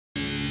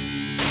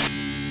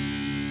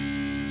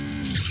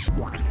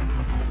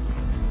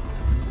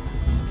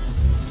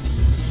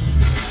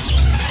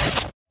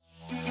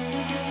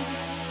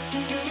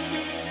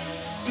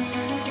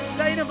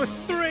Day number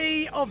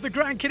 3 of the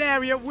Gran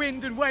Canaria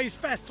Wind and Waves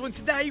Festival, and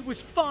today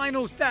was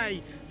finals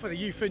day for the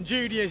youth and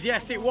juniors.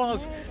 Yes, it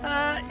was.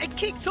 It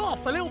kicked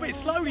off a little bit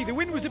slowly. The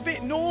wind was a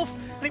bit north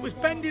and it was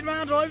bending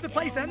around all over the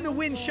place. Then the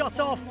wind shut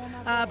off,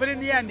 but in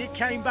the end it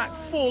came back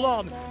full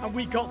on and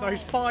we got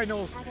those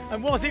finals.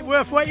 And was it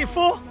worth waiting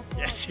for?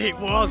 Yes, it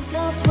was.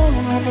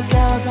 Swinging with the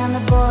girls and the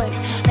boys.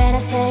 Let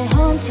us stay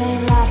home,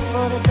 chain locks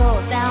for the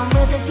doors. Down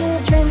with a few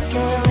drinks,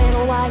 kill a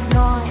little white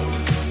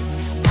noise.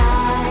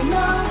 I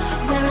know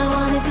where I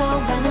want to go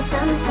when the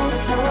sun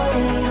sets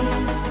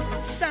slowly.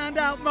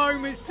 Standout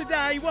moments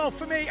today, well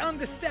for me,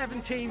 under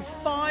 17's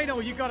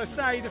final, you got to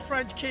say, the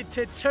French kid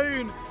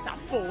Titoon, that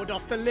forward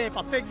off the lip,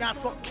 I think that's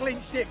what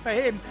clinched it for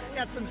him. He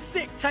had some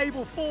sick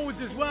table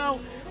forwards as well,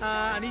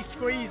 and he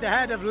squeezed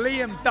ahead of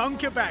Liam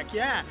Dunkerbeck,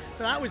 yeah,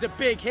 so that was a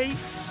big heat.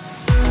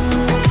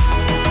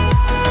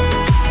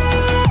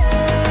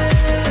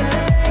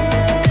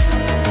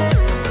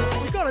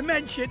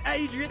 Mention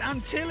Adrian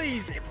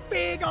Antilles,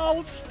 big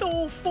old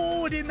stall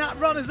forward in that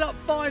runners-up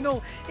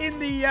final in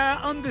the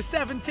under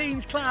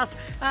 17s class.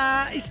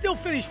 He still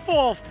finished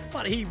 4th,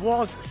 but he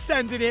was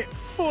sending it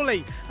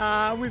fully.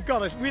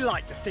 We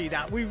like to see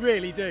that, we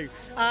really do.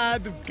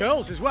 The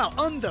girls as well,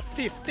 under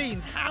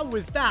 15s, how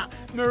was that?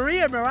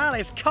 Maria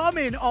Morales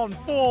coming on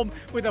form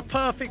with a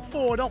perfect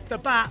forward off the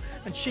bat,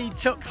 and she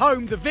took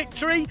home the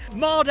victory.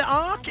 Marda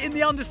Ark in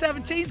the under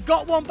 17s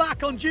got one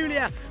back on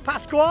Julia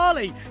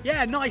Pasquale.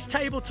 Yeah, nice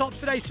tabletops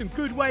today, some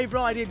good wave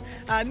riding.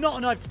 Not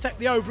enough to take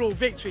the overall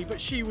victory, but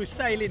she was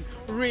sailing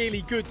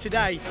really good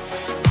today.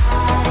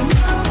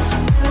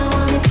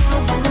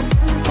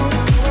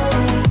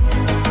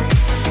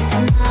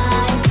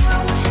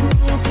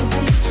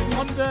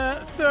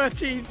 Under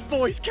 13s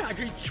boys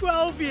category,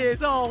 12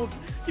 years old,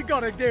 you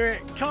got to do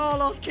it.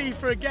 Carlos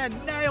Kiefer again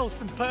nails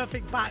some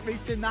perfect back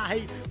loops in that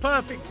heat,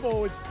 perfect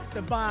forwards.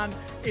 The man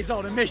is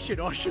on a mission,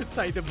 or I should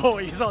say the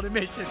boy is on a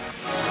mission.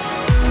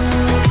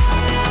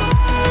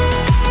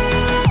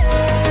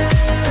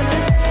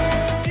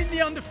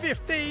 Under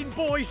 15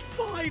 boys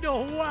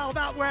final, wow,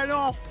 that went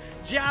off.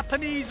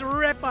 Japanese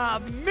Ripper,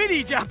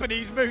 mini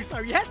Japanese Muso,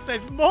 yes,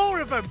 there's more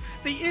of them.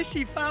 The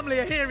Ishii family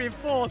are here in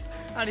force,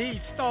 and he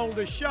stole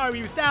the show.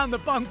 He was down the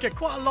bunker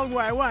quite a long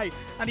way away,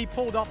 and he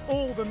pulled off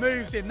all the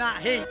moves in that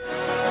heat.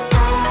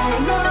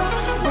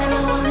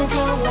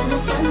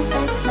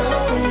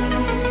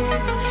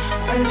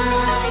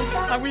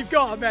 And we've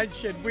got to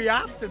mention, we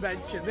have to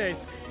mention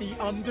this, the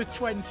under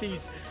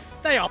 20s.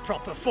 They are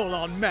proper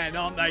full-on men,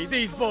 aren't they?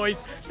 These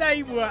boys,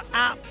 they were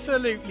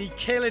absolutely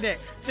killing it.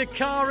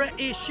 Takara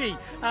Ishii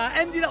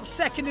ended up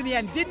 2nd in the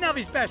end, didn't have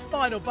his best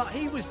final, but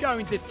he was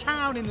going to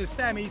town in the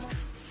semis,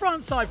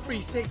 frontside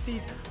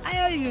 360s,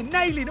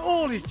 nailing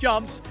all his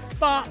jumps,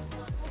 but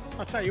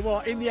I'll tell you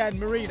what, in the end,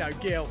 Marino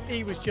Gill,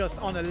 he was just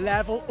on a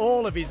level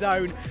all of his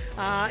own.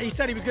 He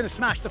said he was going to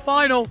smash the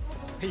final.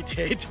 He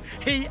did.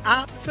 He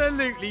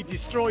absolutely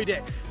destroyed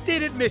it.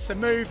 Didn't miss a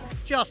move,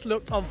 just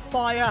looked on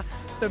fire.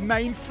 The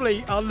main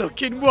fleet are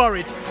looking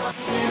worried.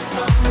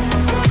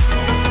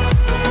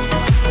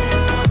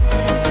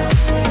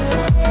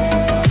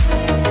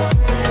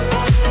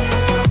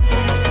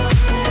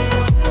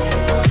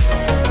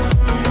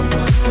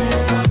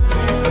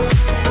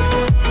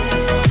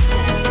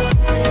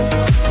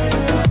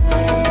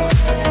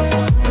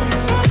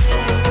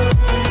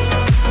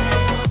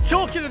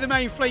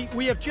 Main fleet,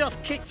 we have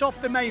just kicked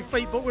off the main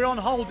fleet, but we're on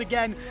hold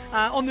again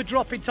on the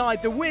dropping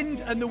tide. The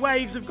wind and the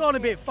waves have gone a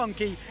bit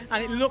funky,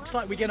 and it looks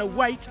like we're going to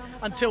wait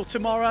until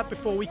tomorrow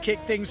before we kick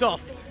things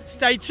off.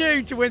 Stay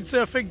tuned to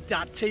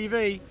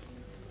Windsurfing.TV.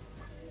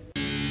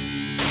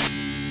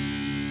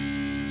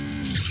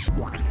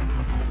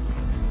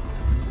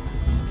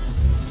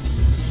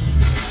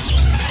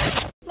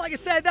 Like I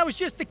said, that was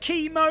just the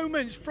key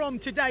moments from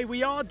today.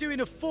 We are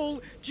doing a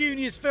full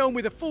juniors film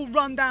with a full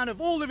rundown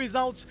of all the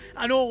results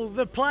and all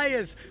the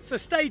players. So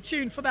stay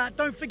tuned for that.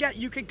 Don't forget,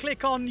 you can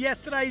click on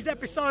yesterday's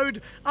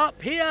episode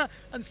up here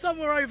and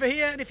somewhere over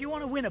here. And if you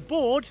want to win a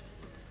board,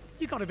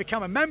 you've got to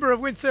become a member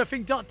of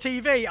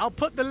Windsurfing.TV. I'll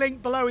put the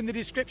link below in the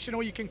description,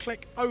 or you can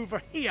click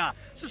over here.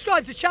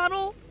 Subscribe to the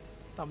channel.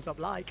 Thumbs up,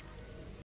 like.